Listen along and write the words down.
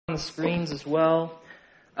the screens as well,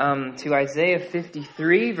 to Isaiah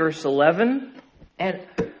 53, verse 11. And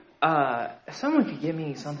if someone could give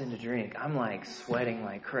me something to drink, I'm like sweating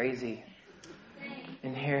like crazy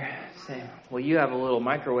in here. Same. Well, you have a little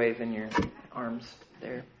microwave in your arms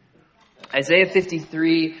there. Isaiah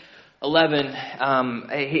 53, 11,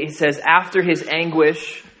 he says, after his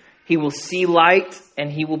anguish, he will see light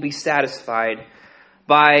and he will be satisfied.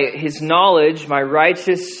 By his knowledge, my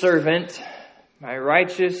righteous servant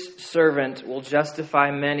will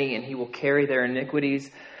justify many, and he will carry their iniquities.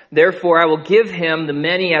 Therefore, I will give him the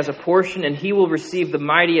many as a portion, and he will receive the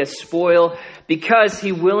mighty as spoil, because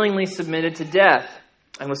he willingly submitted to death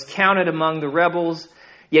and was counted among the rebels.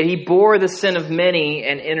 Yet he bore the sin of many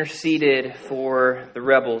and interceded for the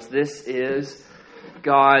rebels. This is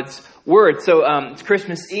God's Word. So it's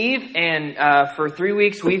Christmas Eve, and for 3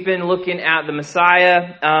 weeks we've been looking at the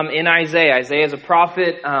Messiah in Isaiah. Isaiah is a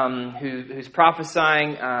prophet who's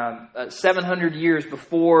prophesying 700 years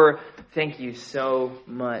before. Thank you so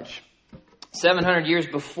much. 700 years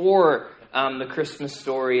before the Christmas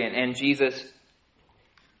story, and Jesus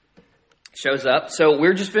shows up. So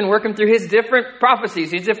we've just been working through his different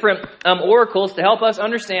prophecies, his different oracles to help us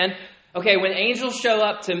understand. Okay, when angels show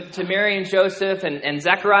up to Mary and Joseph and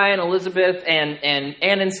Zechariah and Elizabeth and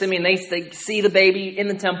Anna and Simeon, they see the baby in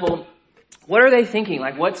the temple. What are they thinking?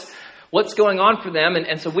 Like, what's going on for them?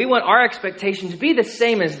 And so we want our expectation to be the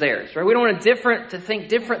same as theirs, right? We don't want to think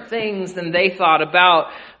different things than they thought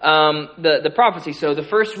about the prophecy. So the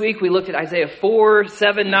first week we looked at Isaiah 4,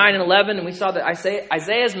 7, 9, and 11, and we saw that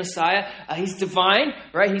Isaiah's Messiah, he's divine,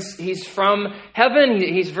 right? He's from heaven,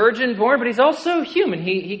 he's virgin born, but he's also human.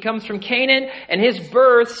 He comes from Canaan, and his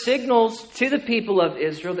birth signals to the people of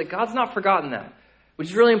Israel that God's not forgotten them. Which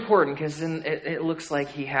is really important, because then it looks like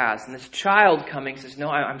he has. And this child coming says, no,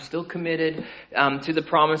 I'm still committed to the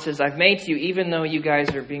promises I've made to you, even though you guys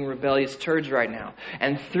are being rebellious turds right now.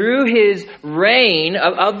 And through his reign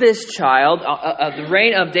of this child, the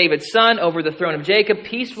reign of David's son over the throne of Jacob,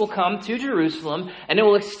 peace will come to Jerusalem, and it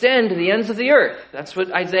will extend to the ends of the earth. That's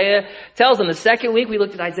what Isaiah tells them. The second week, we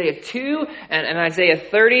looked at Isaiah 2 and Isaiah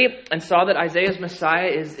 30, and saw that Isaiah's Messiah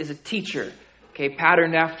is a teacher. Okay,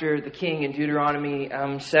 patterned after the king in Deuteronomy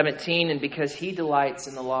 17, and because he delights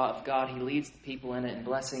in the law of God, he leads the people in it, and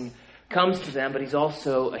blessing comes to them, but he's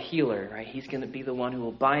also a healer, right? He's going to be the one who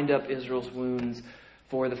will bind up Israel's wounds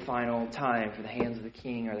for the final time, for the hands of the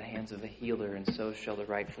king are the hands of a healer, and so shall the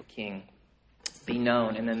rightful king be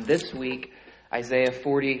known. And then this week, Isaiah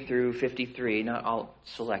 40 through 53, not all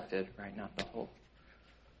selected, right? Not the whole.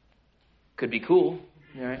 Could be cool,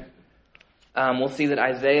 right? We'll see that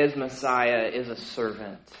Isaiah's Messiah is a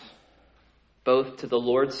servant, both to the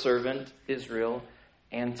Lord's servant, Israel,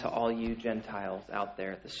 and to all you Gentiles out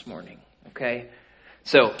there this morning. Okay?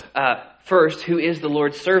 So, first, who is the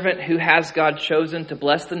Lord's servant? Who has God chosen to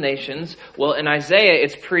bless the nations? Well, in Isaiah,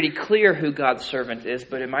 it's pretty clear who God's servant is,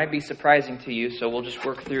 but it might be surprising to you, so we'll just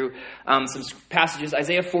work through some passages.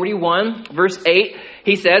 Isaiah 41, verse 8,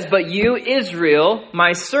 he says, "But you, Israel,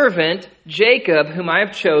 my servant, Jacob, whom I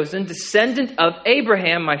have chosen, descendant of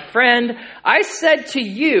Abraham, my friend, I said to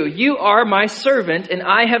you, you are my servant, and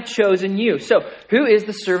I have chosen you." So, who is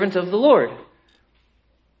the servant of the Lord?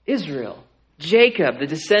 Israel. Jacob, the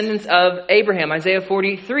descendants of Abraham. Isaiah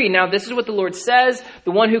 43. Now this is what the Lord says.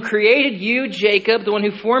 The one who created you, Jacob, the one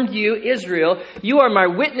who formed you, Israel, you are my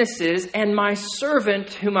witnesses and my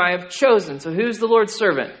servant whom I have chosen. So who's the Lord's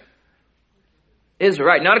servant? Israel,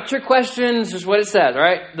 right? Not a trick question. It's just what it says,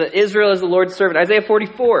 right? Israel is the Lord's servant. Isaiah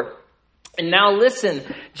 44. "And now listen,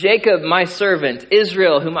 Jacob, my servant,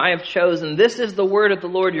 Israel, whom I have chosen. This is the word of the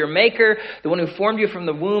Lord your maker, the one who formed you from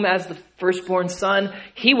the womb as the firstborn son.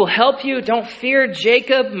 He will help you. Don't fear,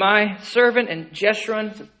 Jacob, my servant." And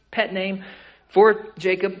Jeshurun, it's a pet name for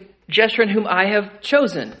Jacob, Jeshurun, whom I have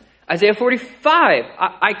chosen. Isaiah 45.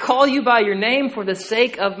 I call you by your name for the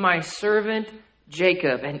sake of my servant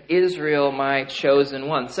Jacob, and Israel, my chosen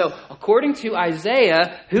one. So, according to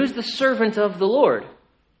Isaiah, who's the servant of the Lord?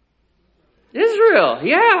 Israel.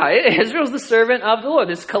 Yeah, Israel's the servant of the Lord.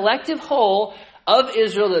 This collective whole of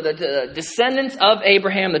Israel, the descendants of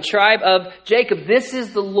Abraham, the tribe of Jacob. This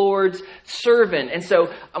is the Lord's servant. And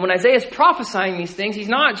so when Isaiah is prophesying these things, he's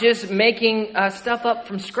not just making stuff up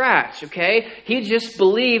from scratch, okay? He just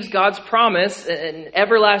believes God's promise, an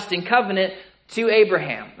everlasting covenant to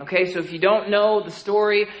Abraham. Okay, so if you don't know the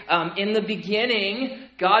story, in the beginning,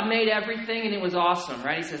 God made everything and it was awesome,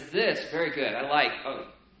 right? He says this, very good, I like.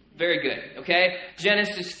 Very good, okay?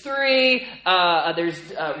 Genesis 3, there's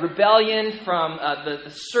rebellion from the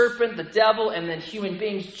serpent, the devil, and then human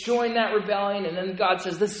beings join that rebellion, and then God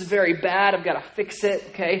says, this is very bad, I've got to fix it,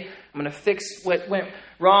 okay? I'm going to fix what went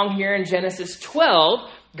wrong here in Genesis 12.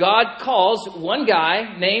 God calls one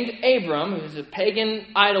guy named Abram, who's a pagan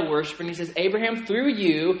idol worshiper, and he says, Abraham, through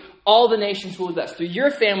you, all the nations will be blessed. Through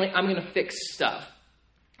your family, I'm going to fix stuff.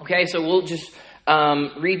 Okay, so we'll just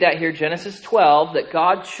read that here, Genesis 12, that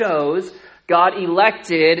God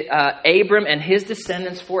elected Abram and his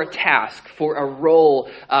descendants for a task, for a role,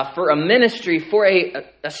 for a ministry, for a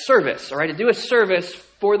service, all right, to do a service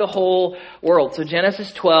for the whole world. So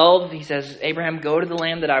Genesis 12, he says, Abraham, go to the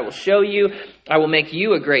land that I will show you. I will make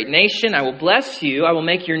you a great nation. I will bless you. I will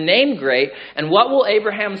make your name great. And what will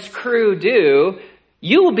Abraham's crew do?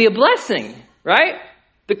 You will be a blessing, right?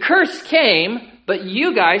 The curse came, but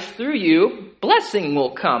you guys, through you, blessing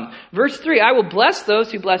will come. Verse 3, I will bless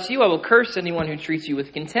those who bless you. I will curse anyone who treats you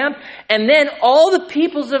with contempt. And then all the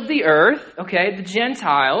peoples of the earth, okay, the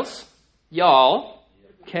Gentiles, y'all,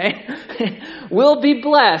 okay, will be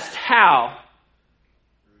blessed. How?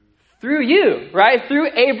 Through you, right?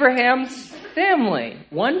 Through Abraham's family.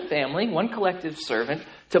 One family, one collective servant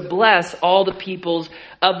to bless all the peoples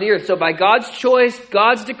of the earth. So by God's choice,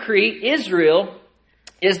 God's decree, Israel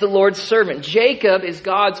is the Lord's servant. Jacob is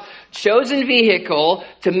God's chosen vehicle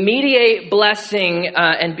to mediate blessing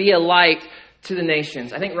and be a light to the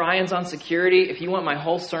nations. I think Ryan's on security. If you want my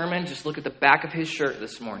whole sermon, just look at the back of his shirt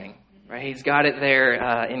this morning. Right? He's got it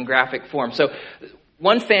there in graphic form. So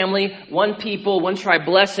one family, one people, one tribe,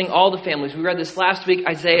 blessing all the families. We read this last week,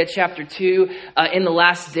 Isaiah chapter 2. In the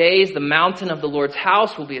last days, the mountain of the Lord's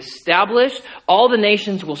house will be established. All the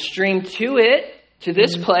nations will stream to it, to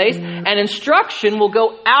this place, and instruction will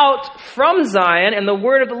go out from Zion and the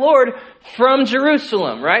word of the Lord from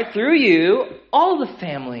Jerusalem, right? Through you, all the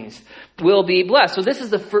families will be blessed. So this is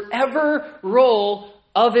the forever role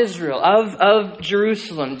of Israel, of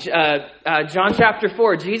Jerusalem. John chapter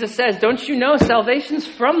 4, Jesus says, don't you know salvation's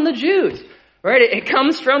from the Jews, right? It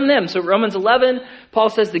comes from them. So Romans 11, Paul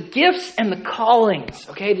says the gifts and the callings,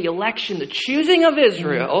 okay, the election, the choosing of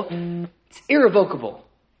Israel, it's irrevocable.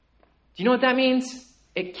 Do you know what that means?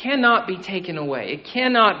 It cannot be taken away. It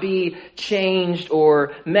cannot be changed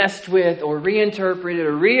or messed with or reinterpreted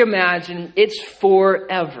or reimagined. It's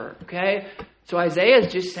forever, okay? So Isaiah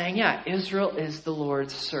is just saying, yeah, Israel is the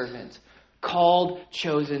Lord's servant, called,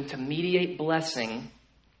 chosen to mediate blessing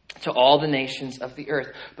to all the nations of the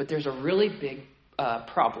earth. But there's a really big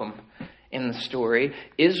problem in the story.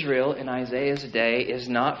 Israel in Isaiah's day is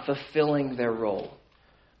not fulfilling their role.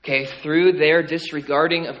 Okay, through their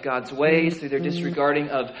disregarding of God's ways, through their disregarding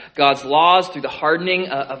of God's laws, through the hardening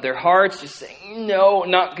of their hearts, just saying, no,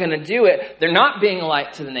 not going to do it. They're not being a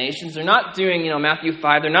light to the nations. They're not doing, Matthew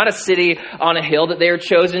 5. They're not a city on a hill that they are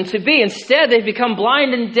chosen to be. Instead, they've become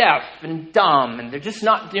blind and deaf and dumb, and they're just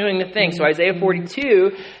not doing the thing. So Isaiah 42,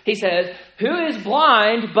 he says, who is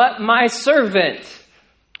blind but my servant?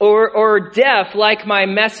 Or deaf like my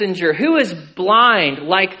messenger? Who is blind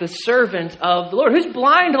like the servant of the Lord? Who's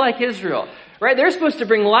blind like Israel? Right? They're supposed to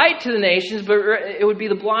bring light to the nations, but it would be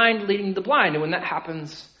the blind leading the blind. And when that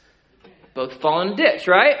happens, both fall in a ditch,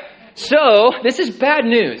 right? So, this is bad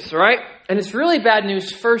news, right? And it's really bad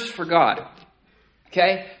news first for God.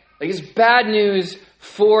 Okay? Like it's bad news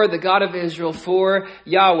for the God of Israel, for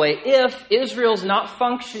Yahweh, if Israel's not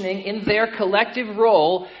functioning in their collective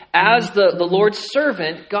role as the Lord's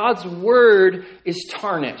servant, God's word is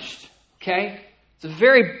tarnished. Okay? It's a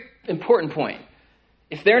very important point.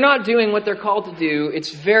 If they're not doing what they're called to do, it's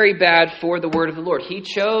very bad for the word of the Lord.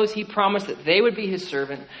 He promised that they would be his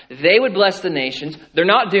servant, they would bless the nations. They're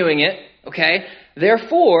not doing it. Okay?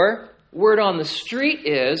 Therefore, word on the street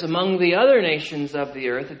is, among the other nations of the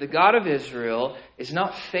earth, that the God of Israel is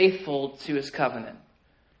not faithful to his covenant.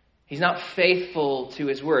 He's not faithful to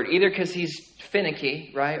his word, either because he's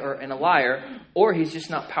finicky, right, and a liar, or he's just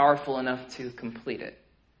not powerful enough to complete it.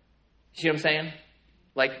 You see what I'm saying?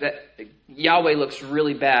 Like that, Yahweh looks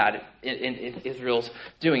really bad in Israel's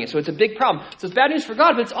doing it. So it's a big problem. So it's bad news for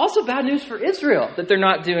God, but it's also bad news for Israel that they're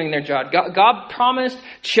not doing their job. God promised,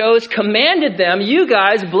 chose, commanded them, you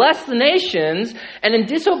guys bless the nations, and in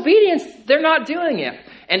disobedience, they're not doing it.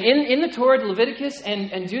 And in the Torah, Leviticus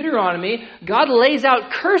and Deuteronomy, God lays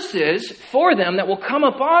out curses for them that will come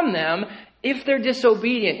upon them if they're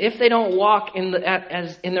disobedient, if they don't walk in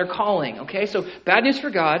their calling. Okay, so bad news for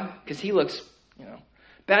God because he looks,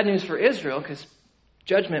 bad news for Israel because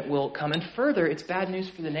judgment will come. And further, it's bad news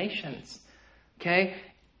for the nations. Okay,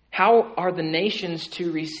 how are the nations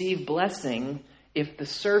to receive blessing if the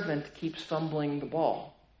servant keeps fumbling the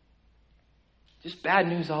ball? Just bad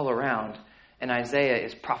news all around. And Isaiah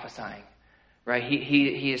is prophesying, right?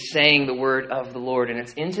 He is saying the word of the Lord. And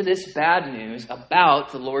it's into this bad news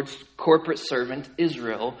about the Lord's corporate servant,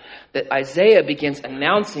 Israel, that Isaiah begins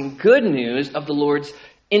announcing good news of the Lord's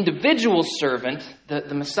individual servant,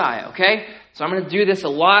 the Messiah, okay? So I'm going to do this a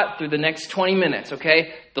lot through the next 20 minutes,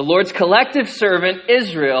 okay? The Lord's collective servant,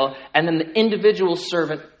 Israel, and then the individual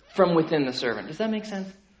servant from within the servant. Does that make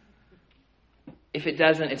sense? If it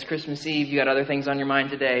doesn't, it's Christmas Eve. You got other things on your mind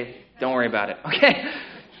today. Don't worry about it, okay?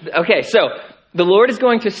 Okay, so the Lord is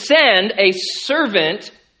going to send a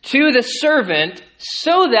servant to the servant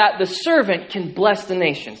so that the servant can bless the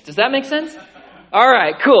nations. Does that make sense? All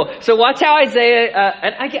right, cool. So watch how Isaiah,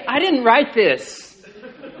 and I didn't write this.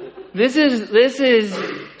 This is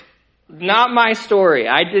not my story.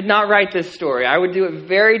 I did not write this story. I would do it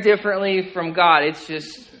very differently from God. It's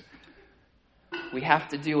just, we have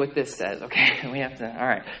to do what this says, okay? We have to, all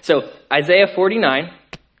right. So Isaiah 49,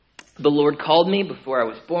 the Lord called me before I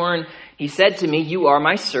was born. He said to me, you are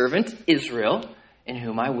my servant, Israel, in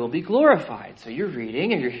whom I will be glorified. So you're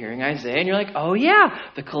reading and you're hearing Isaiah and you're like, oh yeah,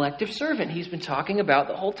 the collective servant he's been talking about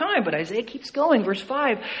the whole time. But Isaiah keeps going. Verse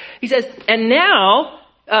 5, he says, and now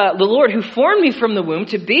the Lord who formed me from the womb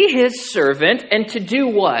to be his servant and to do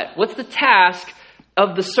what? What's the task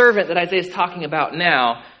of the servant that Isaiah is talking about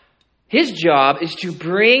now? His job is to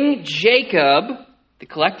bring Jacob, the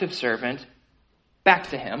collective servant, back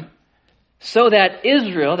to him so that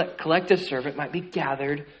Israel, that collective servant, might be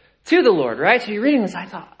gathered to the Lord, right? So you're reading this, I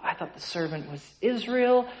thought the servant was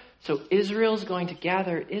Israel. So Israel's going to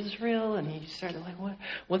gather Israel, and you started like,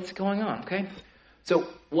 what's going on, okay? So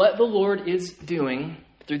what the Lord is doing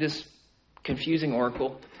through this confusing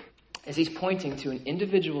oracle is he's pointing to an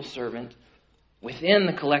individual servant within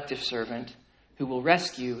the collective servant who will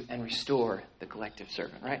rescue and restore the collective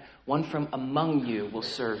servant, right? One from among you will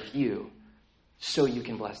serve you so you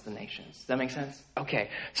can bless the nations. Does that make sense? Okay,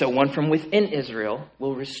 so one from within Israel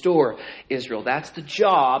will restore Israel. That's the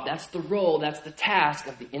job, that's the role, that's the task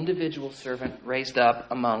of the individual servant raised up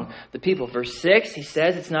among the people. Verse 6, he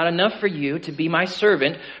says, it's not enough for you to be my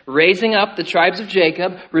servant, raising up the tribes of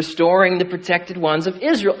Jacob, restoring the protected ones of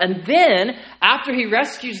Israel. And then, after he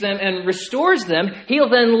rescues them and restores them, he'll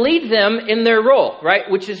then lead them in their role, right?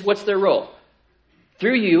 Which is, what's their role?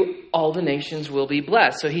 Through you, all the nations will be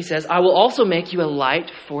blessed. So he says, I will also make you a light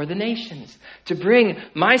for the nations, to bring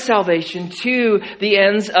my salvation to the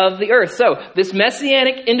ends of the earth. So this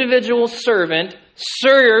messianic individual servant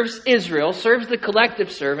serves Israel, serves the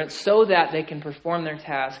collective servant, so that they can perform their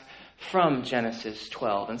task from Genesis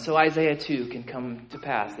 12. And so Isaiah 2 can come to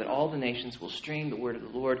pass, that all the nations will stream, the word of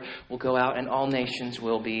the Lord will go out, and all nations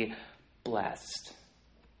will be blessed.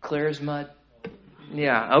 Clear as mud?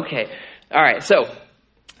 Yeah, okay. All right, so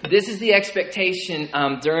this is the expectation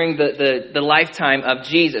during the lifetime of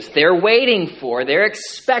Jesus. They're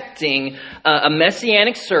expecting a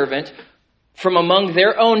messianic servant from among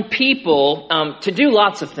their own people to do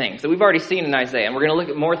lots of things that we've already seen in Isaiah. And we're going to look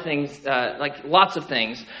at more things, like lots of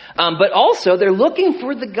things. But also, they're looking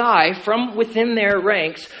for the guy from within their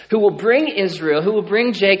ranks who will bring Israel, who will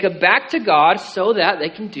bring Jacob back to God so that they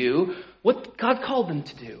can do what God called them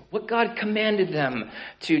to do, what God commanded them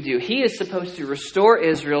to do. He is supposed to restore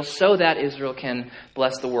Israel so that Israel can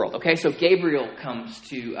bless the world. Okay, so Gabriel comes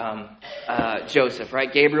to Joseph,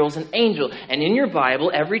 right? Gabriel's an angel. And in your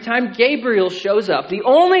Bible, every time Gabriel shows up, the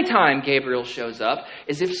only time Gabriel shows up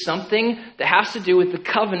is if something that has to do with the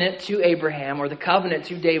covenant to Abraham or the covenant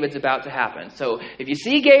to David's about to happen. So if you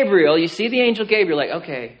see Gabriel, you see the angel Gabriel, like,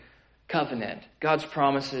 okay, covenant, God's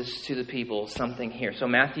promises to the people, something here. So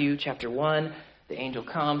Matthew chapter 1, the angel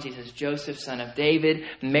comes. He says, Joseph, son of David,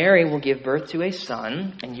 Mary will give birth to a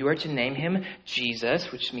son, and you are to name him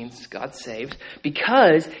Jesus, which means God saves,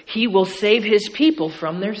 because he will save his people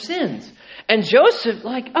from their sins. And Joseph,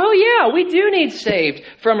 like, oh yeah, we do need saved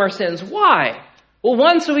from our sins. Why? Well,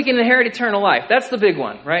 one, so we can inherit eternal life. That's the big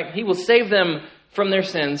one, right? He will save them from their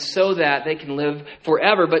sins so that they can live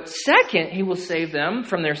forever. But second, he will save them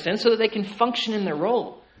from their sins so that they can function in their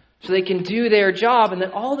role, so they can do their job, and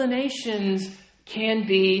that all the nations can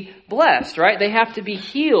be blessed, right? They have to be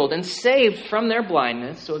healed and saved from their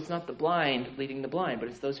blindness. So it's not the blind leading the blind, but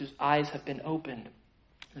it's those whose eyes have been opened.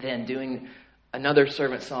 Then doing another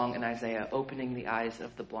servant song in Isaiah, opening the eyes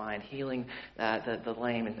of the blind, healing the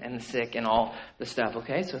lame and the sick and all the stuff.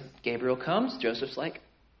 Okay, so Gabriel comes. Joseph's like,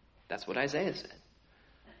 that's what Isaiah said.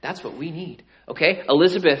 That's what we need. Okay,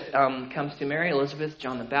 Elizabeth comes to Mary. Elizabeth,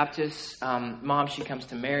 John the Baptist's mom, she comes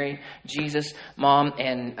to Mary, Jesus' mom,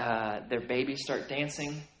 and their babies start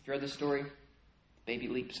dancing. You heard the story? Baby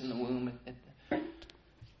leaps in the womb.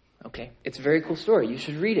 Okay, it's a very cool story. You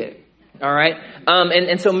should read it. All right.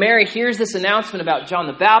 And so Mary hears this announcement about John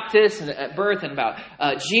the Baptist and at birth and about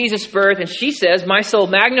Jesus' birth. And she says, my soul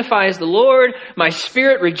magnifies the Lord. My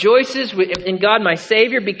spirit rejoices in God, my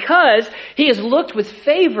Savior, because he has looked with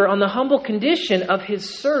favor on the humble condition of his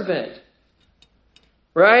servant.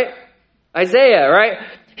 Right? Isaiah, right?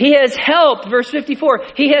 He has helped, verse 54,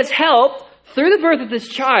 he has helped, through the birth of this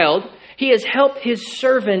child, he has helped his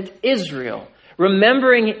servant Israel,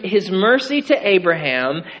 remembering his mercy to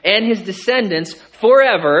Abraham and his descendants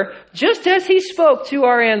forever, just as he spoke to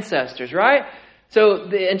our ancestors, right? So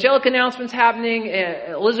the angelic announcement's happening,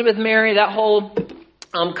 Elizabeth, Mary, that whole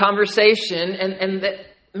conversation, and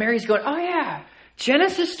Mary's going, oh yeah,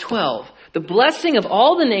 Genesis 12, the blessing of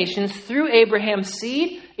all the nations through Abraham's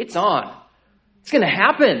seed, it's on. It's going to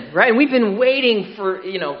happen, right? And we've been waiting for,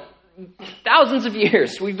 thousands of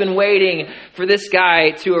years. We've been waiting for this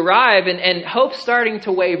guy to arrive, and hope's starting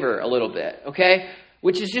to waver a little bit, okay?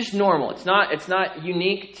 Which is just normal. It's not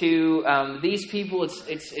unique to these people.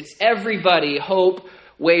 It's everybody. Hope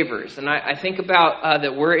wavers, and I think about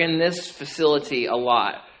that we're in this facility a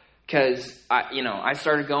lot because I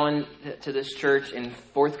started going to this church in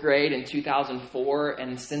 4th grade in 2004,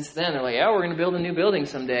 and since then they're like, yeah, we're going to build a new building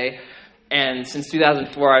someday. And since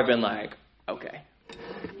 2004, I've been like, okay,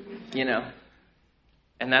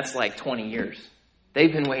 and that's like 20 years.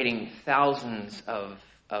 They've been waiting thousands of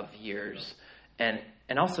years. And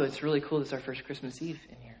also, it's really cool. This is our first Christmas Eve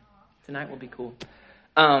in here. Tonight will be cool.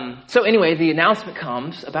 So anyway, the announcement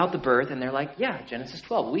comes about the birth, and they're like, yeah, Genesis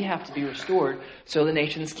 12. We have to be restored so the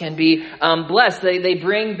nations can be blessed. They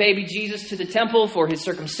bring baby Jesus to the temple for his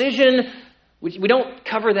circumcision. We don't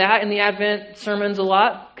cover that in the Advent sermons a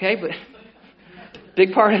lot, okay? But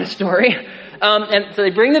big part of the story. And so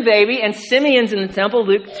they bring the baby, and Simeon's in the temple,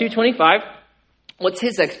 Luke 2:25. What's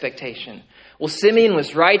his expectation? Well, Simeon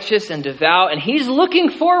was righteous and devout, and he's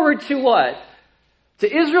looking forward to what?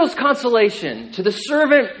 To Israel's consolation, to the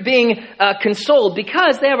servant being consoled,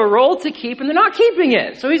 because they have a role to keep, and they're not keeping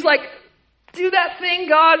it. So he's like, do that thing,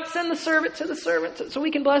 God, send the servant so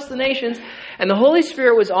we can bless the nations. And the Holy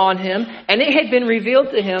Spirit was on him, and it had been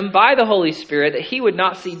revealed to him by the Holy Spirit that he would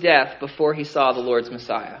not see death before he saw the Lord's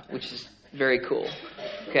Messiah, which is very cool.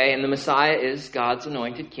 Okay, and the Messiah is God's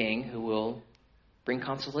anointed king who will bring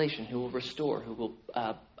consolation, who will restore, who will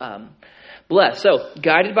bless. So,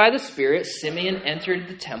 guided by the Spirit, Simeon entered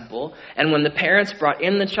the temple, and when the parents brought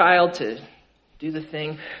in the child to do the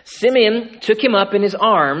thing, Simeon took him up in his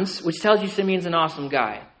arms, which tells you Simeon's an awesome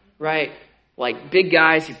guy, right? Like big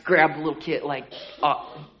guys who grab the little kid,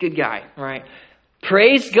 good guy, right?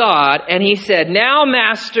 Praised God, and he said, now,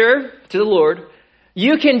 Master, to the Lord,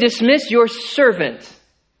 you can dismiss your servant,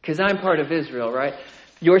 because I'm part of Israel, right?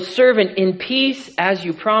 Your servant in peace, as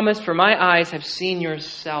you promised, for my eyes have seen your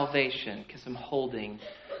salvation, because I'm holding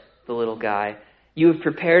the little guy. You have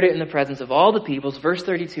prepared it in the presence of all the peoples. Verse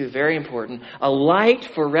 32, very important. A light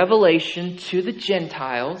for revelation to the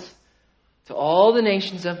Gentiles, to all the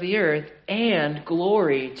nations of the earth, and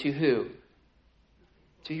glory to who?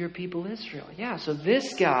 To your people Israel. Yeah, so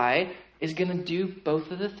this guy is going to do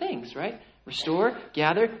both of the things, right? Restore,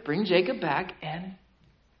 gather, bring Jacob back, and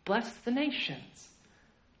bless the nations.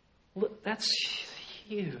 Look, that's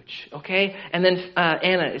huge, okay? And then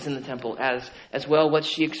Anna is in the temple as well. What's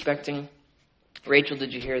she expecting? Rachel,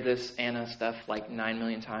 did you hear this Anna stuff like 9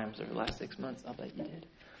 million times over the last 6 months? I'll bet you did.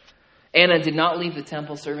 Anna did not leave the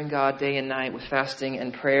temple, serving God day and night with fasting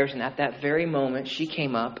and prayers. And at that very moment, she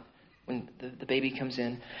came up, when the baby comes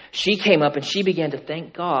in, she came up and she began to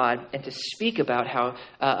thank God and to speak about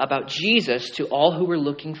about Jesus to all who were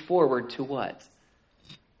looking forward to what?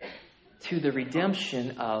 To the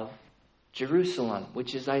redemption of Jerusalem,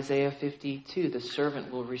 which is Isaiah 52. The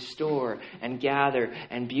servant will restore and gather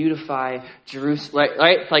and beautify Jerusalem.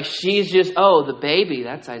 Right? Like she's just, the baby,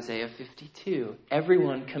 that's Isaiah 52.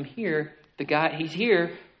 Everyone come here. The guy, he's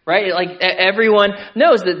here. Right? Like everyone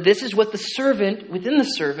knows that this is what the servant, within the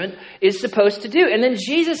servant, is supposed to do. And then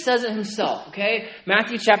Jesus says it himself. Okay?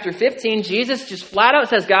 Matthew chapter 15, Jesus just flat out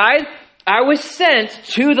says, guys, I was sent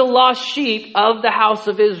to the lost sheep of the house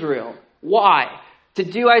of Israel. Why? To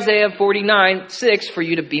do Isaiah 49:6, for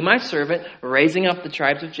you to be my servant, raising up the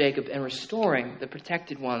tribes of Jacob and restoring the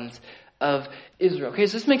protected ones of Israel. Okay,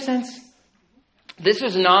 does this make sense? This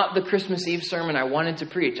was not the Christmas Eve sermon I wanted to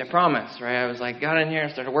preach, I promise, right? I was like, got in here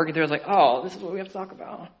and started working through. I was like, this is what we have to talk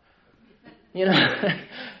about.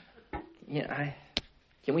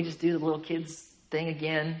 Can we just do the little kids thing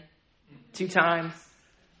again 2 times?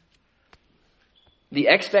 The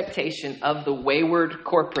expectation of the wayward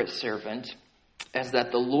corporate servant is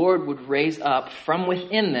that the Lord would raise up from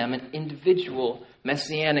within them an individual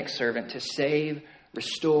messianic servant to save,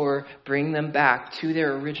 restore, bring them back to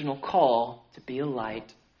their original call to be a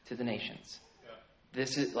light to the nations.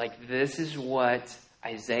 This is what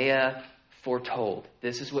Isaiah foretold.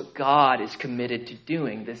 This is what God is committed to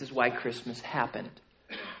doing. This is why Christmas happened.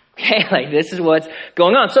 Okay, this is what's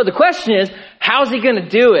going on. So the question is, how's he going to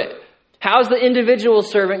do it? How's the individual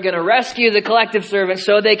servant going to rescue the collective servant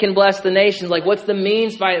so they can bless the nations? What's the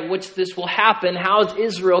means by which this will happen? How is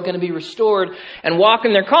Israel going to be restored and walk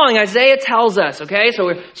in their calling? Isaiah tells us, okay? So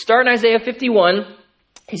we're starting Isaiah 51.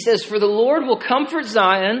 He says, "For the Lord will comfort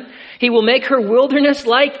Zion. He will make her wilderness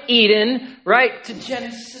like Eden," right? To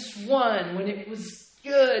Genesis 1, when it was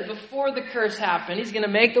good, before the curse happened. He's going to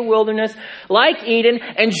make the wilderness like Eden,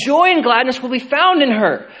 and joy and gladness will be found in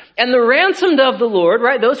her. And the ransomed of the Lord,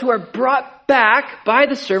 right, those who are brought back by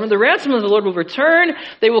the servant, the ransom of the Lord will return.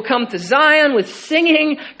 They will come to Zion with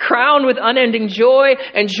singing, crowned with unending joy,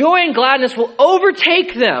 and joy and gladness will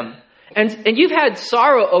overtake them. And you've had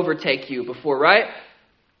sorrow overtake you before, right?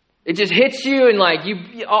 It just hits you, and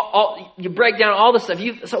you break down all the stuff.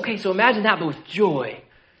 So imagine that, but with joy.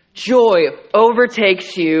 Joy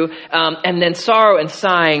overtakes you, and then sorrow and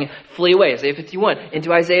sighing flee away. Isaiah 51.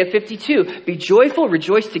 Into Isaiah 52. "Be joyful,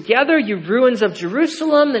 rejoice together, you ruins of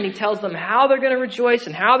Jerusalem." Then he tells them how they're going to rejoice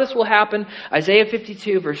and how this will happen. Isaiah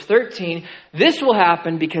 52, verse 13. "This will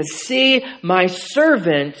happen because, see, my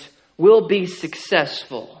servant will be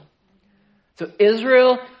successful." So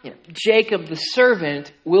Israel, Jacob, the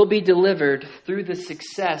servant, will be delivered through the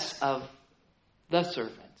success of the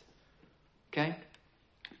servant. Okay?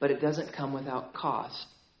 But it doesn't come without cost.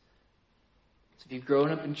 So if you've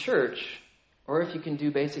grown up in church, or if you can do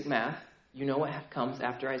basic math, you know what comes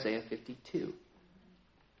after Isaiah 52.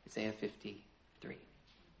 Isaiah 53.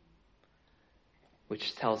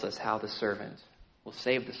 Which tells us how the servant will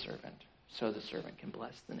save the servant, so the servant can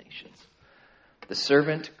bless the nations. The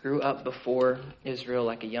servant grew up before Israel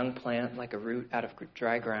like a young plant, like a root out of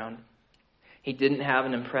dry ground. He didn't have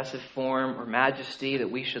an impressive form or majesty that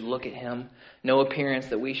we should look at him. No appearance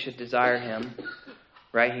that we should desire him.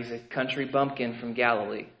 Right? He's a country bumpkin from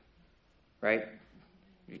Galilee. Right?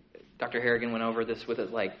 Dr. Harrigan went over this with us.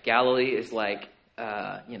 Galilee is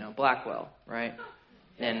Blackwell. Right?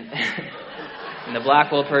 And, and the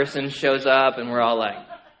Blackwell person shows up and we're all like,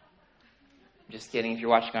 just kidding. If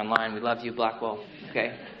you're watching online, we love you, Blackwell.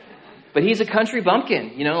 Okay? But he's a country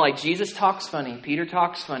bumpkin, Jesus talks funny, Peter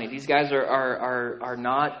talks funny. These guys are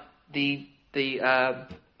not the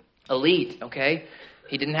elite, okay?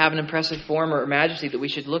 He didn't have an impressive form or majesty that we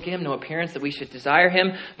should look at him, no appearance that we should desire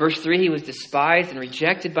him. Verse 3, he was despised and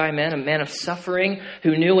rejected by men, a man of suffering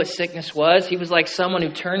who knew what sickness was. He was like someone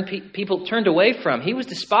who people turned away from. He was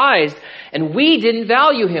despised, and we didn't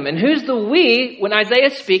value him. And who's the we? When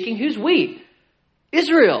Isaiah's speaking, who's we?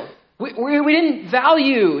 Israel. We didn't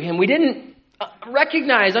value him. We didn't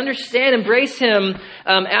recognize, understand, embrace him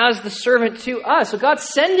as the servant to us. So God's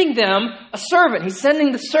sending them a servant. He's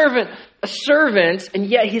sending the servant a servant, and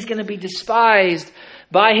yet he's going to be despised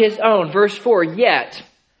by his own. Verse 4, yet,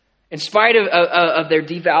 in spite of their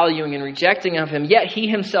devaluing and rejecting of him, yet he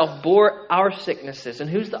himself bore our sicknesses. And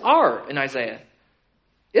who's the our in Isaiah?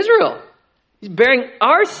 Israel. He's bearing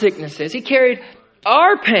our sicknesses. He carried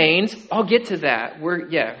our pains. I'll get to that.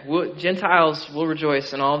 Gentiles will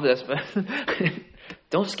rejoice in all of this, but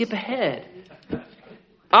don't skip ahead.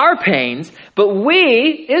 Our pains, but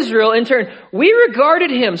we, Israel, in turn, we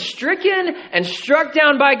regarded him stricken and struck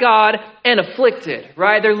down by God and afflicted,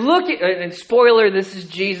 right? They're looking, and spoiler, this is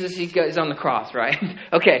Jesus, he's on the cross, right?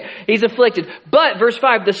 Okay, he's afflicted. But, verse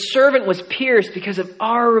 5, the servant was pierced because of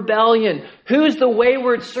our rebellion. Who's the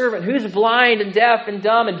wayward servant? Who's blind and deaf and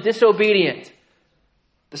dumb and disobedient?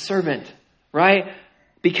 The servant, right?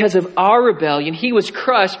 Because of our rebellion, he was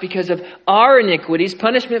crushed because of our iniquities.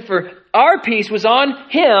 Punishment for our peace was on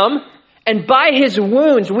him, and by his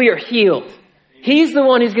wounds we are healed. He's the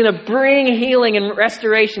one who's going to bring healing and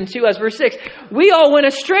restoration to us. Verse 6, we all went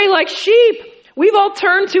astray like sheep. We've all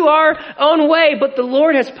turned to our own way, but the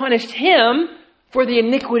Lord has punished him for the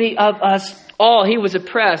iniquity of us all. He was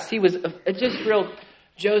oppressed. He was just real.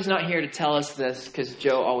 Joe's not here to tell us this because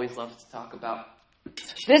Joe always loves to talk about.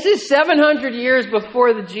 This is 700 years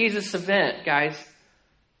before the Jesus event, guys.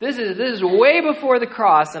 This is way before the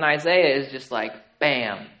cross, and Isaiah is just like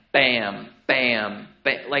bam, bam, bam,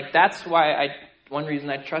 bam. That's why one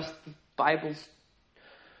reason I trust the Bible's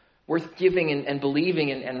worth giving and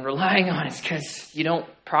believing and relying on is because you don't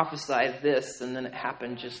prophesy this and then it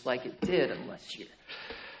happened just like it did unless you're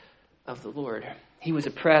of the Lord. He was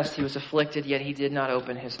oppressed, he was afflicted, yet he did not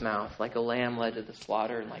open his mouth. Like a lamb led to the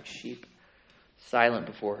slaughter, and like sheep silent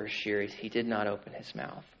before her shearers, he did not open his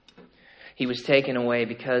mouth. He was taken away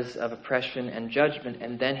because of oppression and judgment,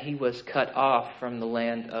 and then he was cut off from the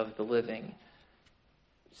land of the living.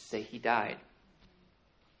 Say he died.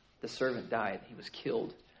 The servant died. He was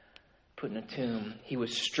killed, put in a tomb. He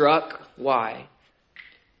was struck. Why?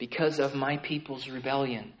 Because of my people's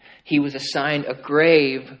rebellion. He was assigned a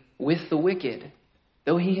grave with the wicked,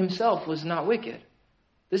 though he himself was not wicked.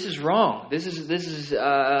 This is wrong. This is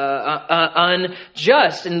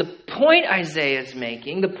unjust. And the point Isaiah is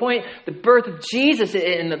making, the birth of Jesus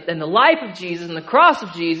and the life of Jesus and the cross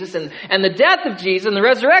of Jesus and the death of Jesus and the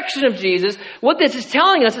resurrection of Jesus, what this is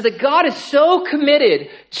telling us is that God is so committed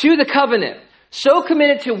to the covenant, so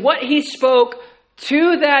committed to what he spoke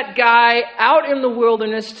to that guy out in the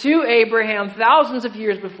wilderness, to Abraham thousands of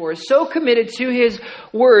years before, so committed to his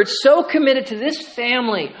words, so committed to this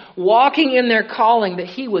family walking in their calling that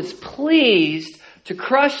he was pleased to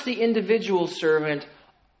crush the individual servant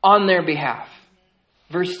on their behalf.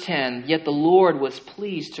 Verse 10, yet the Lord was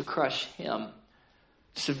pleased to crush him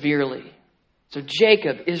severely. So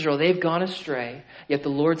Jacob, Israel, they've gone astray, yet the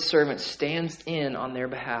Lord's servant stands in on their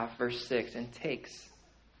behalf, verse 6, and takes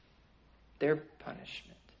their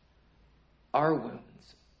punishment, our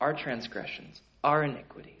wounds, our transgressions, our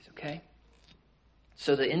iniquities, okay?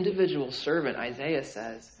 So the individual servant, Isaiah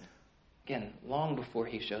says, again, long before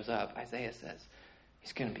he shows up, Isaiah says,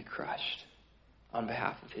 he's going to be crushed on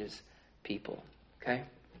behalf of his people, okay?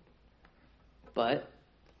 But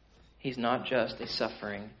he's not just a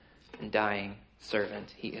suffering and dying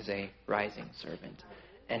servant. He is a rising servant.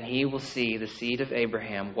 And he will see the seed of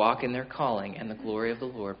Abraham walk in their calling, and the glory of the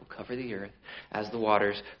Lord will cover the earth as the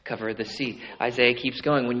waters cover the sea. Isaiah keeps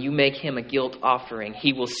going. When you make him a guilt offering,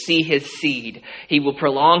 he will see his seed. He will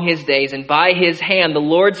prolong his days, and by his hand the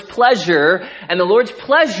Lord's pleasure, and the Lord's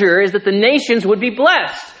pleasure is that the nations would be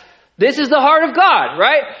blessed. This is the heart of God,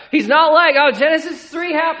 right? He's not like, oh, Genesis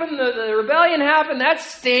 3 happened, the rebellion happened, that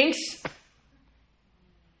stinks.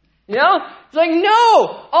 You know? It's like,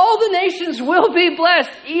 no! All the nations will be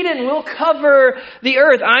blessed. Eden will cover the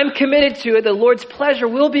earth. I'm committed to it. The Lord's pleasure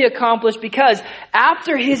will be accomplished because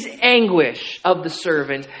after his anguish of the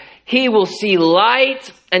servant, he will see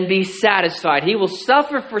light and be satisfied. He will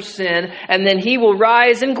suffer for sin, and then he will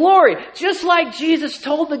rise in glory. Just like Jesus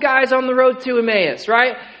told the guys on the road to Emmaus,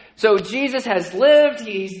 right? So Jesus has lived,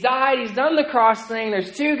 he's died, he's done the cross thing.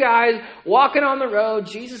 There's two guys walking on the road.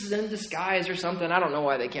 Jesus is in disguise or something. I don't know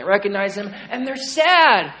why they can't recognize him. And they're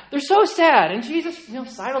sad. They're so sad. And Jesus,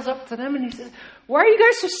 sidles up to them and he says, why are you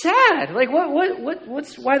guys so sad? Like, why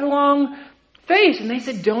the long face? And they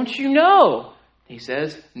said, don't you know? He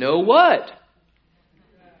says, know what?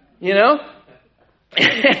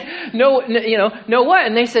 Know what?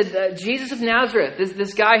 And they said, Jesus of Nazareth,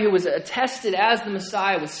 this guy who was attested as the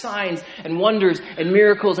Messiah with signs and wonders and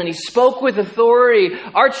miracles, and he spoke with authority.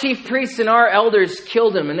 Our chief priests and our elders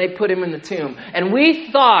killed him, and they put him in the tomb. And we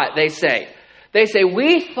thought, they say,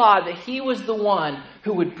 we thought that he was the one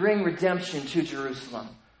who would bring redemption to Jerusalem.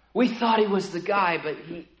 We thought he was the guy, but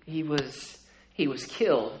he was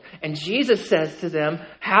killed. And Jesus says to them,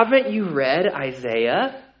 haven't you read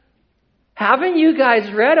Isaiah? Haven't you guys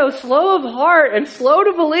read, oh, slow of heart and slow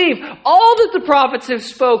to believe, all that the prophets have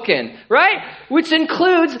spoken, right? Which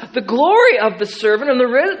includes the glory of the servant and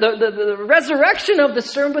the resurrection of the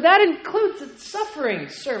servant, but that includes the suffering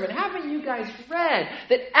servant. Haven't you guys read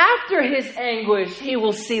that after his anguish, he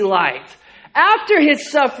will see light? After his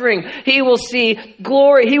suffering, he will see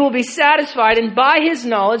glory. He will be satisfied, and by his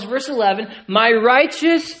knowledge, verse 11, my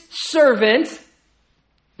righteous servant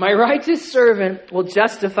will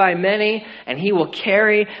justify many, and he will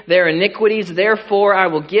carry their iniquities. Therefore, I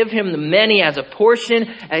will give him the many as a portion,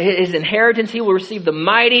 his inheritance. He will receive the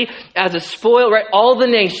mighty as a spoil, right? All the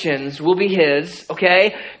nations will be his,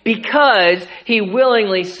 okay? Because he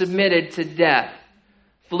willingly submitted to death.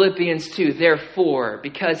 Philippians 2, therefore,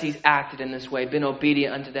 because he's acted in this way, been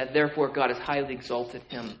obedient unto death, therefore God has highly exalted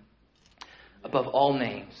him above all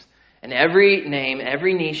names. And every name,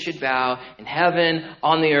 every knee should bow in heaven,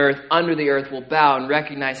 on the earth, under the earth will bow and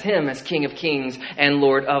recognize him as King of kings and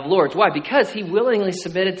Lord of lords. Why? Because he willingly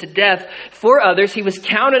submitted to death for others. He was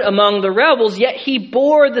counted among the rebels, yet he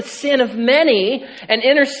bore the sin of many and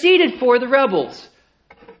interceded for the rebels.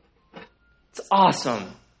 It's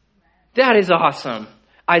awesome. That is awesome.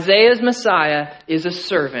 Isaiah's Messiah is a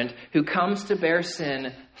servant who comes to bear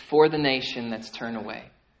sin for the nation that's turned away.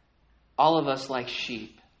 All of us like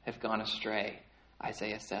sheep have gone astray,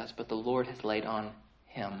 Isaiah says, but the Lord has laid on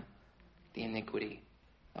him the iniquity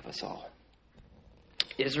of us all.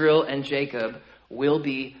 Israel and Jacob will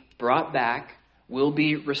be brought back, will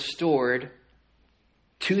be restored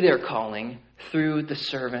to their calling through the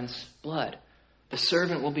servant's blood. The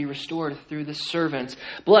servant will be restored through the servant's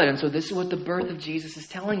blood. And so this is what the birth of Jesus is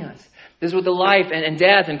telling us. This is what the life and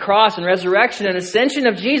death and cross and resurrection and ascension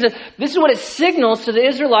of Jesus, this is what it signals to the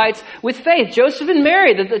Israelites with faith. Joseph and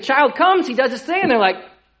Mary, the child comes, he does his thing, and they're like,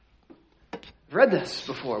 I've read this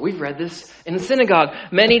before. We've read this in the synagogue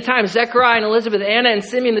many times. Zechariah and Elizabeth, Anna and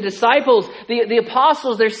Simeon, the disciples, the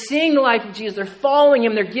apostles, they're seeing the life of Jesus. They're following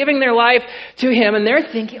him. They're giving their life to him. And they're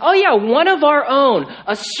thinking, oh yeah, one of our own,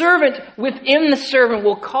 a servant within the servant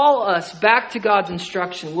will call us back to God's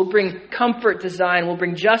instruction. Will bring comfort to Zion. Will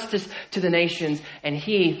bring justice to the nations. And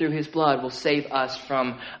he, through his blood, will save us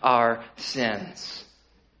from our sins.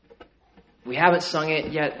 We haven't sung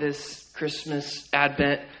it yet this Christmas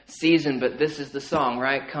Advent season, but this is the song,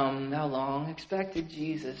 right? Come, thou long expected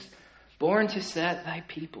Jesus, born to set thy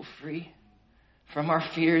people free. From our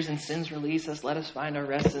fears and sins release us, let us find our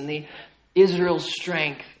rest in thee. Israel's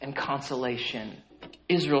strength and consolation.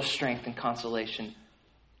 Israel's strength and consolation.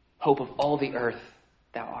 Hope of all the earth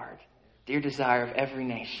thou art. Dear desire of every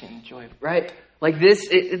nation. Joy, right? Like this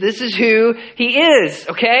is who he is,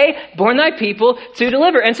 okay? Born thy people to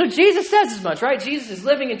deliver. And so Jesus says as much, right? Jesus is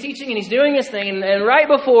living and teaching and he's doing his thing. And right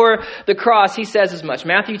before the cross, he says as much.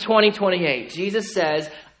 Matthew 20:28. Jesus says,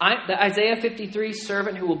 the Isaiah 53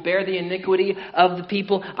 servant who will bear the iniquity of the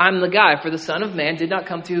people. I'm the guy. For the Son of Man did not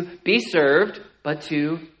come to be served, but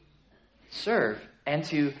to serve and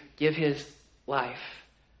to give his life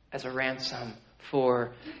as a ransom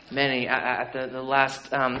for many. At the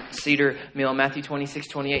last Seder meal, Matthew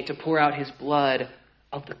 26:28, to pour out his blood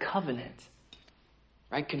of the covenant,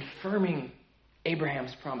 right? Confirming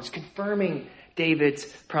Abraham's promise, confirming David's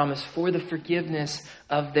promise for the forgiveness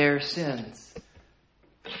of their sins.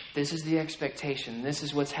 This is the expectation. This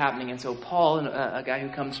is what's happening. And so Paul, a guy who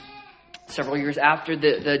comes several years after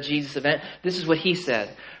the Jesus event, this is what he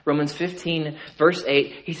said. Romans 15, verse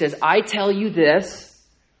 8, he says, I tell you this,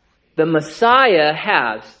 the Messiah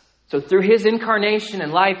has, so through his incarnation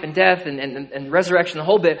and life and death and resurrection, the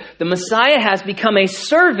whole bit, the Messiah has become a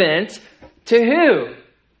servant to who?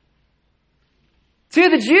 To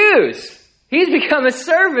the Jews. He's become a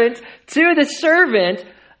servant to the servant.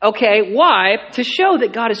 Okay, why? To show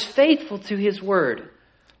that God is faithful to his word.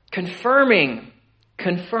 Confirming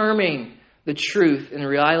the truth and the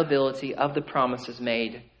reliability of the promises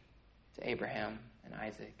made to Abraham and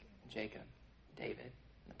Isaac and Jacob, and David.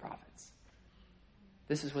 Prophets.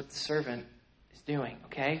 This is what the servant is doing,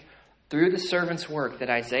 okay? Through the servant's work that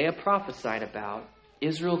Isaiah prophesied about,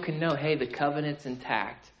 Israel can know, hey, the covenant's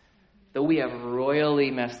intact. Though we have royally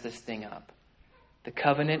messed this thing up, the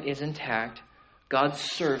covenant is intact. God's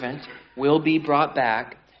servant will be brought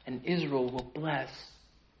back, and Israel will bless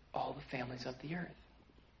all the families of the earth.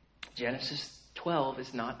 Genesis 12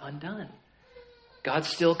 is not undone. God's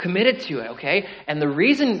still committed to it, okay? And the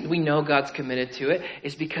reason we know God's committed to it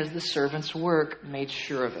is because the servant's work made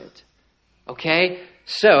sure of it. Okay?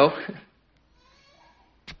 So,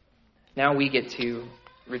 now we get to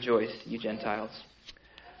rejoice, you Gentiles.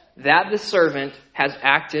 That the servant has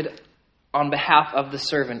acted on behalf of the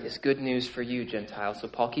servant is good news for you, Gentiles. So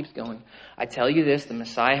Paul keeps going. I tell you this, the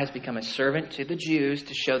Messiah has become a servant to the Jews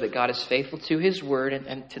to show that God is faithful to his word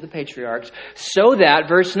and to the patriarchs. So that,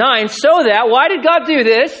 verse 9, why did God do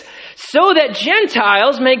this? So that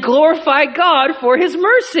Gentiles may glorify God for his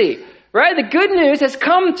mercy. Right? The good news has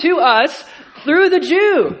come to us through the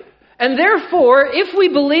Jew. And therefore, if we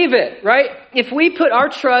believe it, right? If we put our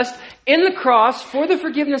trust in the cross for the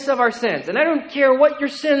forgiveness of our sins, and I don't care what your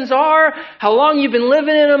sins are, how long you've been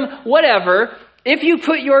living in them, whatever, if you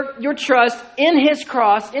put your trust in his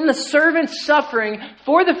cross, in the servant's suffering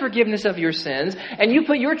for the forgiveness of your sins, and you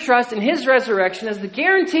put your trust in his resurrection as the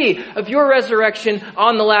guarantee of your resurrection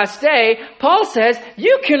on the last day, Paul says,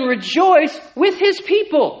 you can rejoice with his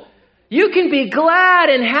people. You can be glad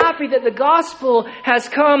and happy that the gospel has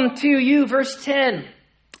come to you. Verse 10.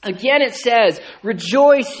 Again it says,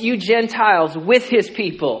 rejoice you Gentiles with his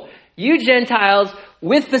people. You Gentiles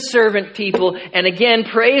with the servant people. And again,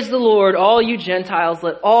 praise the Lord, all you Gentiles.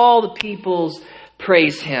 Let all the peoples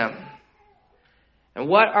praise him. And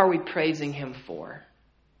what are we praising him for?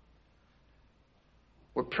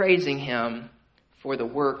 We're praising him for the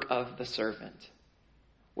work of the servant.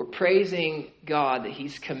 We're praising God that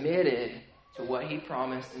he's committed to what he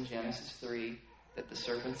promised in Genesis 3, that the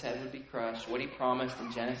serpent's head would be crushed, what he promised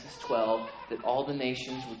in Genesis 12, that all the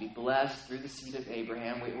nations would be blessed through the seed of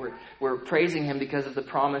Abraham. We're praising him because of the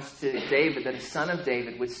promise to David that a son of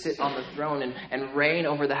David would sit on the throne and reign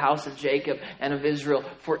over the house of Jacob and of Israel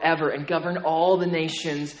forever and govern all the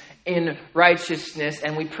nations in righteousness.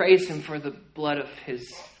 And we praise him for the blood of his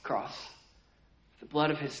cross, the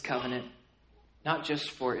blood of his covenant, not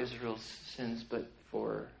just for Israel's sins, but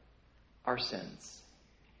for our sins.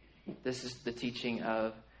 This is the teaching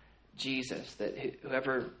of Jesus, that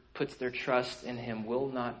whoever puts their trust in him will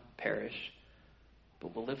not perish,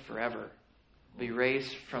 but will live forever, be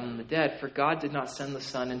raised from the dead. For God did not send the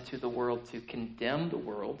Son into the world to condemn the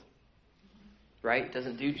world, right?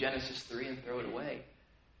 Doesn't do Genesis 3 and throw it away,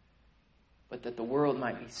 but that the world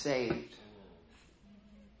might be saved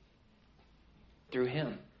through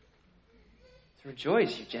him. So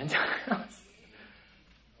rejoice, you Gentiles.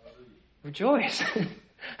 Rejoice.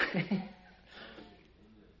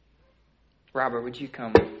 Robert, would you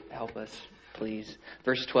come help us, please?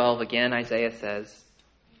 Verse 12, again, Isaiah says,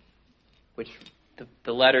 which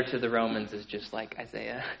the letter to the Romans is just like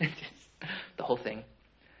Isaiah, the whole thing.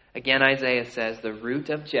 Again, Isaiah says, the root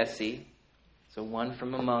of Jesse, so one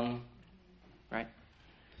from among, right?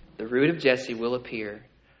 The root of Jesse will appear,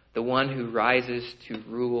 the one who rises to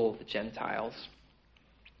rule the Gentiles,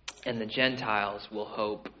 and the Gentiles will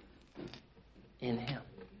hope in him.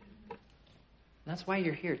 That's why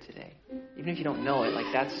you're here today. Even if you don't know it,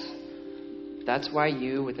 like that's why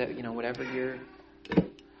you, with whatever you're,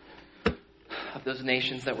 of those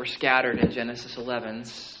nations that were scattered in Genesis 11,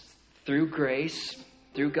 through grace,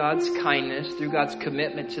 through God's kindness, through God's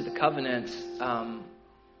commitment to the covenant,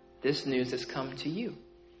 this news has come to you.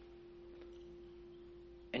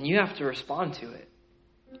 And you have to respond to it.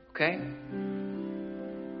 Okay?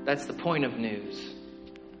 That's the point of news.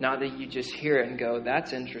 Not that you just hear it and go,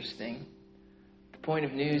 that's interesting. The point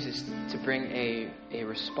of news is to bring a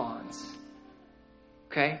response.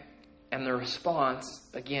 Okay? And the response,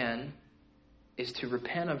 again, is to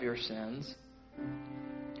repent of your sins.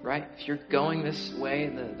 Right? If you're going this way,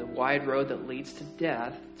 the wide road that leads to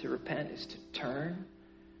death, to repent is to turn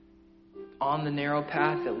on the narrow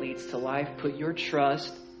path that leads to life. Put your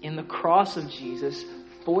trust in the cross of Jesus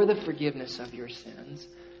for the forgiveness of your sins.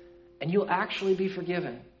 And you'll actually be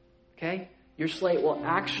forgiven. Okay? Your slate will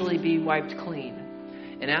actually be wiped clean.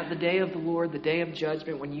 And at the day of the Lord, the day of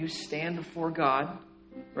judgment, when you stand before God,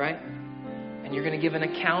 right? And you're going to give an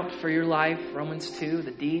account for your life, Romans 2,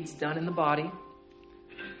 the deeds done in the body.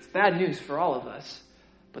 It's bad news for all of us.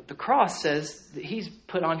 But the cross says that he's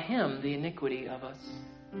put on him the iniquity of us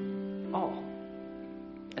all.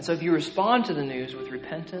 And so if you respond to the news with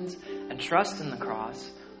repentance and trust in the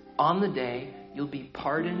cross, on the day, you'll be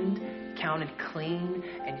pardoned, counted clean,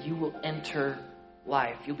 and you will enter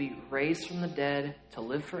life. You'll be raised from the dead to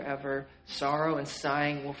live forever. Sorrow and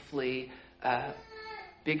sighing will flee.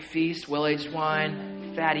 Big feast, well-aged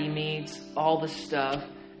wine, fatty meats, all the stuff.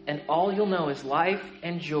 And all you'll know is life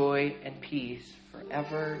and joy and peace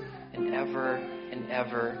forever and ever and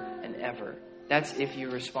ever and ever. That's if you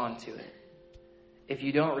respond to it. If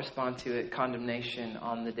you don't respond to it, condemnation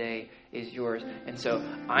on the day is yours. And so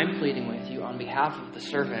I'm pleading with you on behalf of the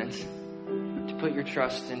servants to put your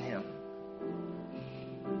trust in him.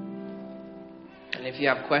 And if you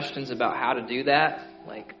have questions about how to do that,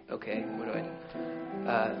 like, okay, what do I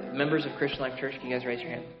do? Members of Christian Life Church, can you guys raise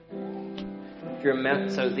your hand? If you're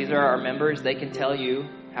so these are our members. They can tell you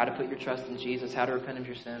how to put your trust in Jesus, how to repent of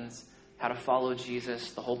your sins, how to follow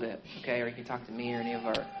Jesus, the whole bit. Okay, or you can talk to me or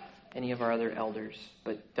any of our other elders.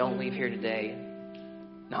 But don't leave here today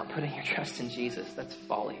not putting your trust in Jesus. That's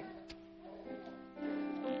folly.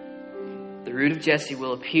 The root of Jesse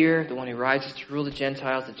will appear, the one who rises to rule the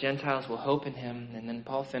Gentiles will hope in him. And then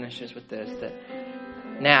Paul finishes with this, that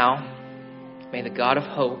now may the God of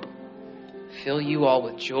hope fill you all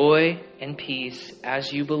with joy and peace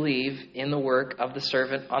as you believe in the work of the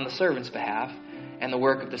servant on the servant's behalf, and the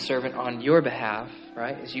work of the servant on your behalf,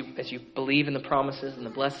 right? As you believe in the promises and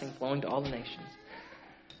the blessing flowing to all the nations,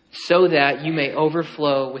 so that you may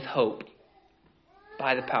overflow with hope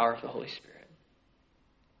by the power of the Holy Spirit.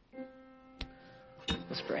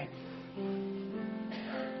 Let's pray.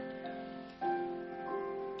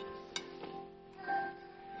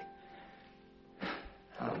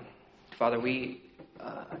 Father, we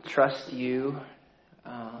trust you,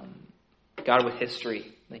 God, with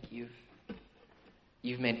history. Like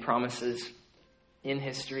you've made promises in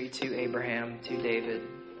history to Abraham, to David,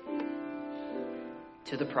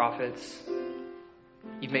 to the prophets.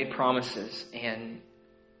 You've made promises, and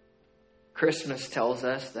Christmas tells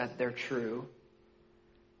us that they're true,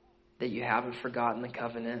 that you haven't forgotten the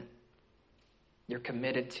covenant. You're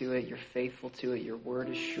committed to it. You're faithful to it. Your word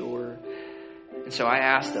is sure. And so I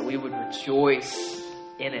ask that we would rejoice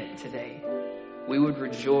in it today. We would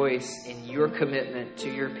rejoice in your commitment to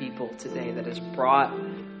your people today that has brought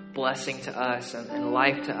blessing to us and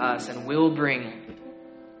life to us and will bring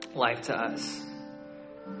life to us.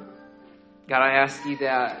 God, I ask you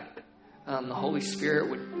that the Holy Spirit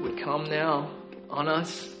would come now on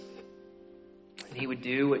us. And he would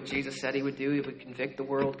do what Jesus said he would do. He would convict the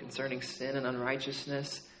world concerning sin and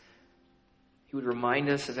unrighteousness. He would remind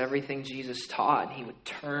us of everything Jesus taught. And he would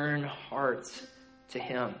turn hearts to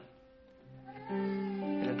him.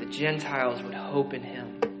 And that the Gentiles would hope in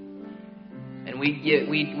him. And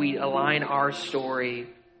we align our story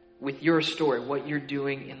with your story, what you're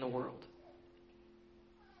doing in the world.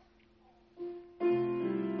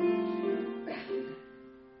 In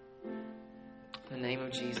the name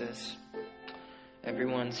of Jesus,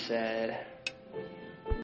 everyone said...